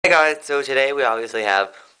guys, so today we obviously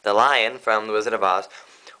have the lion from The Wizard of Oz.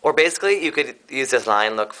 Or basically, you could use this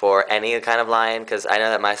lion look for any kind of lion, because I know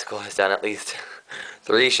that my school has done at least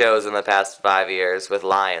 3 shows in the past 5 years with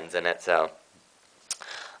lions in it, so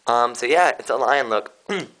yeah, it's a lion look.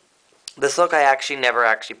 This look I actually never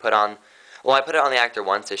actually put on, well, I put it on the actor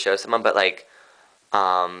once to show someone, but they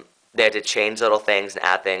had to change little things and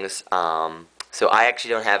add things, so I actually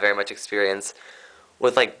don't have very much experience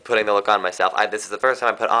with putting the look on myself. This is the first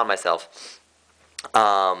time I put it on myself.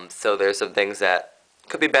 So there's some things that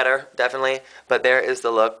could be better, definitely. But there is the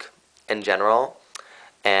look in general.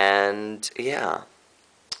 And yeah.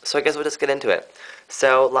 So I guess we'll just get into it.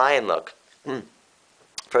 So lion look.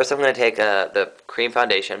 First I'm going to take the cream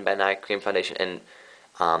foundation, Ben Nye cream foundation in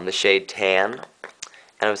the shade tan. And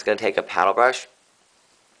I'm just going to take a paddle brush.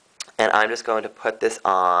 And I'm just going to put this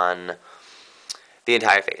on the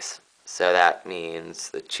entire face. So that means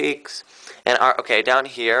the cheeks. And okay, down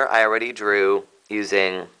here I already drew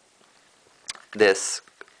using this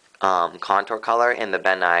contour color in the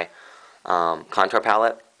Ben Nye contour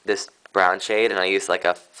palette, this brown shade, and I used like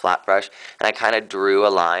a flat brush, and I kind of drew a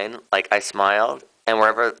line, like I smiled, and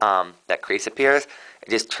wherever that crease appears, I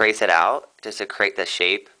just trace it out just to create the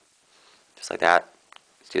shape, just like that.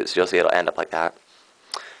 So you'll see it'll end up like that.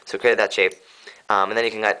 So create that shape. And then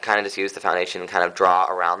you can kind of just use the foundation and kind of draw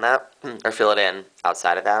around that, or fill it in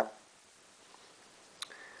outside of that.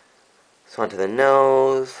 So onto the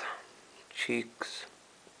nose, cheeks.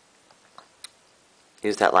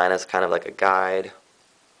 Use that line as kind of like a guide.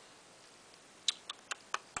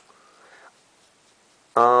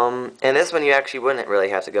 And this one you actually wouldn't really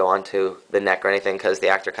have to go onto the neck or anything, because the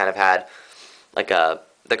actor kind of had like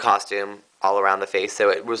the costume all around the face, so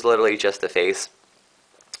it was literally just the face,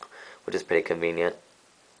 which is pretty convenient.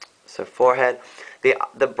 So forehead.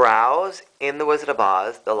 The brows in The Wizard of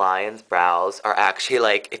Oz, the lion's brows, are actually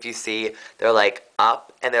like, if you see, they're like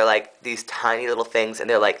up, and they're like these tiny little things, and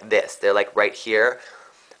they're like this. They're like right here.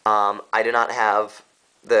 I do not have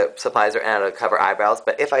the supplies right now to cover eyebrows,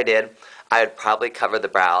 but if I did, I would probably cover the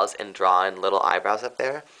brows and draw in little eyebrows up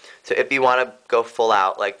there. So if you want to go full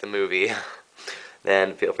out like the movie,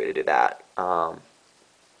 then feel free to do that. So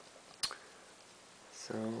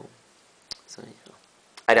yeah.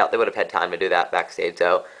 I doubt they would have had time to do that backstage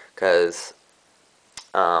though, because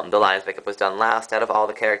the lion's makeup was done last out of all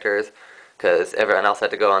the characters, because everyone else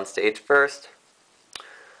had to go on stage first.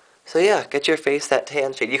 So yeah, get your face that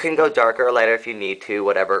tan shade. You can go darker or lighter if you need to,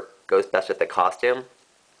 whatever goes best with the costume.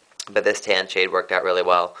 But this tan shade worked out really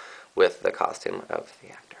well with the costume of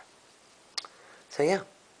the actor. So yeah.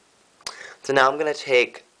 So now I'm going to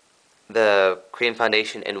take the cream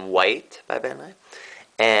foundation in white by Ben Nye,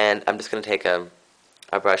 and I'm just going to take a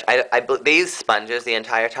brush. They use sponges the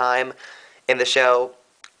entire time in the show,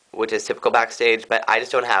 which is typical backstage, but I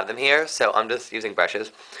just don't have them here, so I'm just using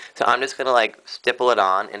brushes. So I'm just going to like stipple it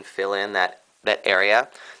on and fill in that area.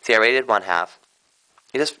 See, I already did one half.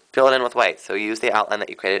 You just fill it in with white. So use the outline that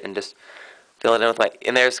you created and just fill it in with white.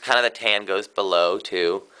 And there's kind of the tan goes below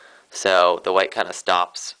too, so the white kind of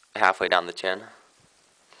stops halfway down the chin.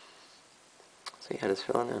 So yeah, just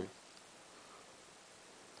fill it in.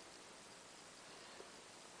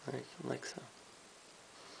 Like so.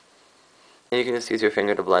 And you can just use your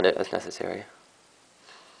finger to blend it as necessary.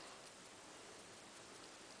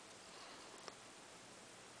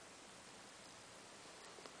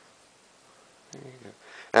 There you go.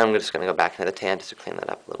 And I'm just going to go back into the tan just to clean that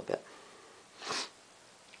up a little bit.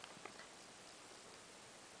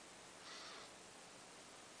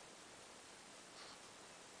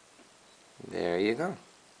 There you go.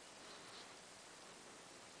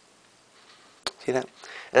 See that?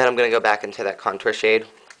 And then I'm going to go back into that contour shade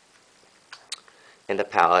in the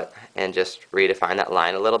palette and just redefine that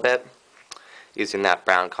line a little bit using that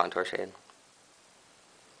brown contour shade.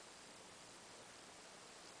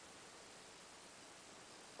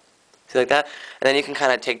 See, like that? And then you can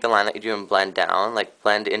kind of take the line that you do and blend down, like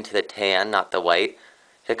blend into the tan, not the white,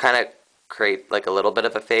 to kind of create like a little bit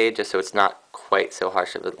of a fade just so it's not quite so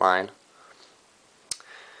harsh of a line.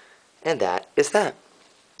 And that is that.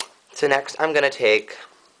 So next I'm going to take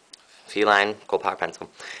Feline Gold Power Pencil.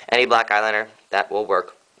 Any black eyeliner, that will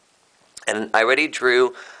work. And I already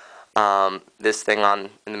drew this thing on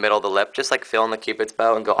in the middle of the lip, just like fill in the Cupid's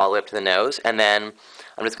bow and go all the way up to the nose. And then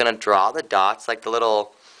I'm just going to draw the dots, like the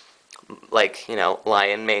little, like, you know,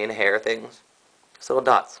 lion mane hair things. Just little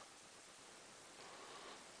dots.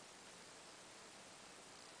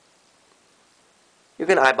 You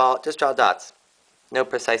can eyeball it, just draw dots. No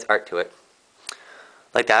precise art to it.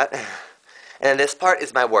 Like that. And then this part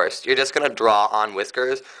is my worst. You're just going to draw on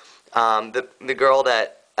whiskers. The girl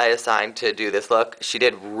that I assigned to do this look, she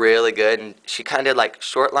did really good, and she kind of did like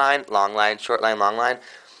short line, long line, short line, long line.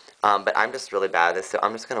 But I'm just really bad at this, so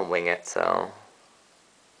I'm just gonna wing it. So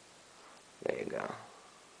there you go.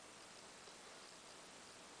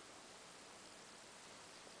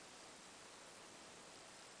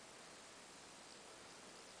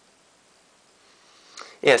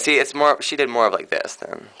 Yeah, see, it's more. She did more of like this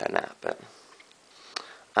than that, but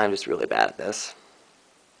I'm just really bad at this.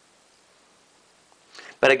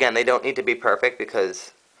 But again, they don't need to be perfect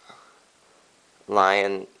because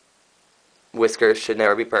lion whiskers should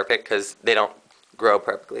never be perfect because they don't grow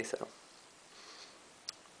perfectly. So.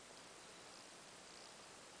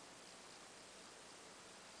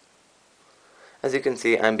 As you can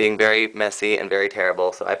see, I'm being very messy and very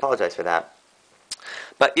terrible, so I apologize for that.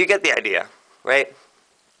 But you get the idea, right?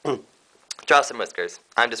 Draw some whiskers.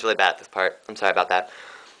 I'm just really bad at this part. I'm sorry about that.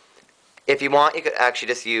 If you want, you could actually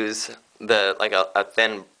just use a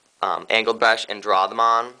thin angled brush and draw them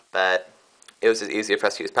on, but it was just easier for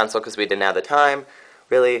us to use pencil because we didn't have the time,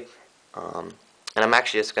 really. And I'm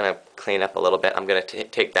actually just going to clean up a little bit. I'm going to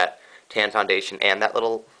take that tan foundation and that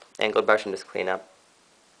little angled brush and just clean up.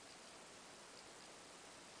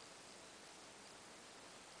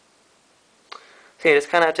 So you just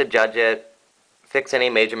kind of have to judge it, fix any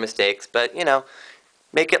major mistakes, but, you know,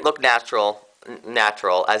 make it look natural,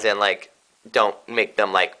 as in, like, don't make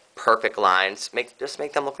them, like, perfect lines. Just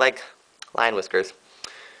make them look like lion whiskers.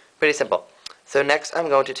 Pretty simple. So next I'm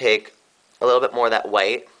going to take a little bit more of that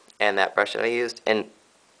white and that brush that I used and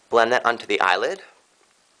blend that onto the eyelid.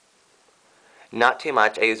 Not too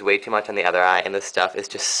much. I used way too much on the other eye, and this stuff is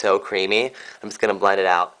just so creamy. I'm just going to blend it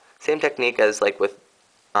out. Same technique as, like, with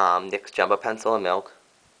NYX Jumbo Pencil and Milk.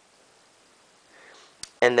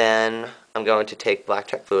 And then I'm going to take Black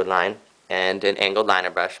Chalk Fluid Line and an angled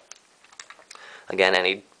liner brush. Again,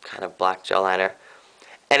 any kind of black gel liner.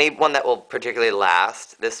 Any one that will particularly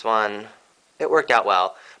last. This one, it worked out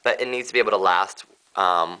well, but it needs to be able to last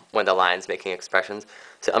when the line's making expressions.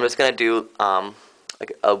 So I'm just going to do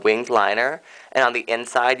like a winged liner, and on the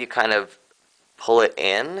inside you kind of pull it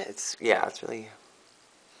in. It's really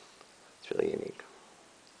unique.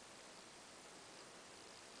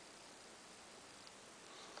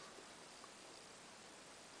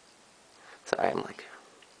 Sorry, I'm like...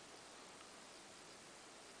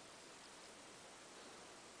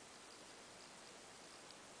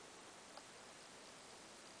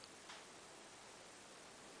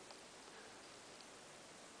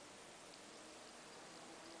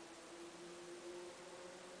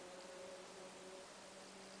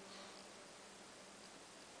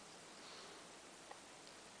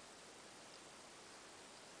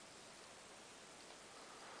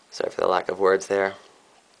 Sorry for the lack of words there.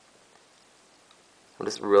 I'm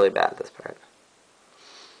just really bad at this part.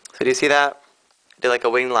 So do you see that? I did like a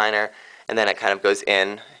winged liner, and then it kind of goes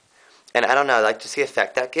in. And I don't know, like, just the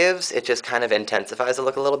effect that gives, it just kind of intensifies the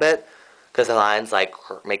look a little bit. Because the line's like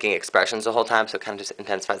making expressions the whole time, so it kind of just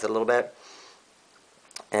intensifies it a little bit.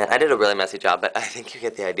 And I did a really messy job, but I think you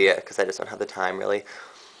get the idea, because I just don't have the time, really.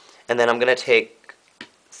 And then I'm going to take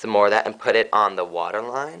some more of that and put it on the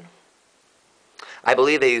waterline. I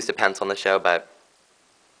believe they used a pencil in the show, but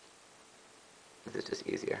this is just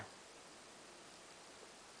easier.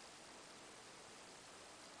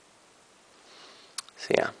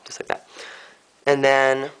 So yeah, just like that. And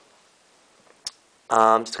then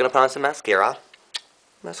I'm just going to put on some mascara.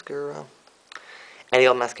 Any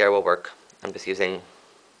old mascara will work. I'm just using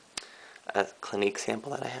a Clinique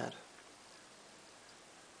sample that I had.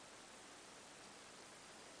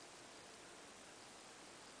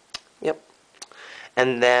 Yep.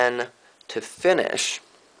 And then to finish,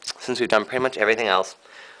 since we've done pretty much everything else,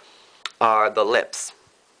 are the lips.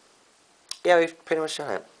 Yeah, we've pretty much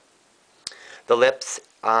done it. The lips,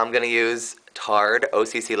 I'm going to use Tarte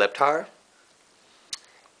OCC Lip Tar.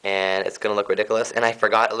 And it's going to look ridiculous. And I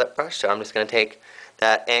forgot a lip brush, so I'm just going to take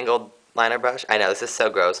that angled liner brush. I know, this is so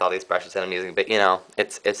gross, all these brushes that I'm using, but, you know,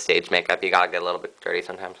 it's stage makeup. You got to get a little bit dirty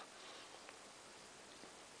sometimes.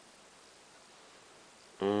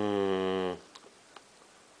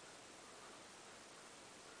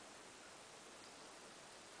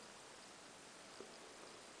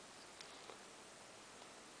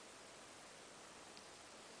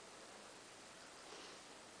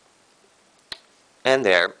 And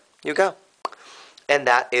there you go. And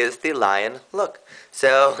that is the lion look.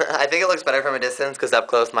 So I think it looks better from a distance because up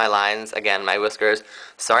close my lines, again, my whiskers.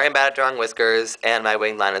 Sorry I'm bad at drawing whiskers, and my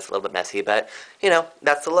winged line is a little bit messy, but, you know,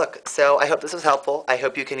 that's the look. So I hope this was helpful. I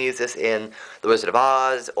hope you can use this in The Wizard of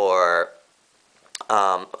Oz or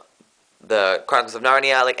The Chronicles of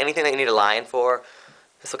Narnia, like anything that you need a lion for.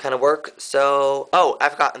 this will kind of work. So, oh, I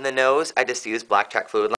forgot in the nose, I just used black track fluid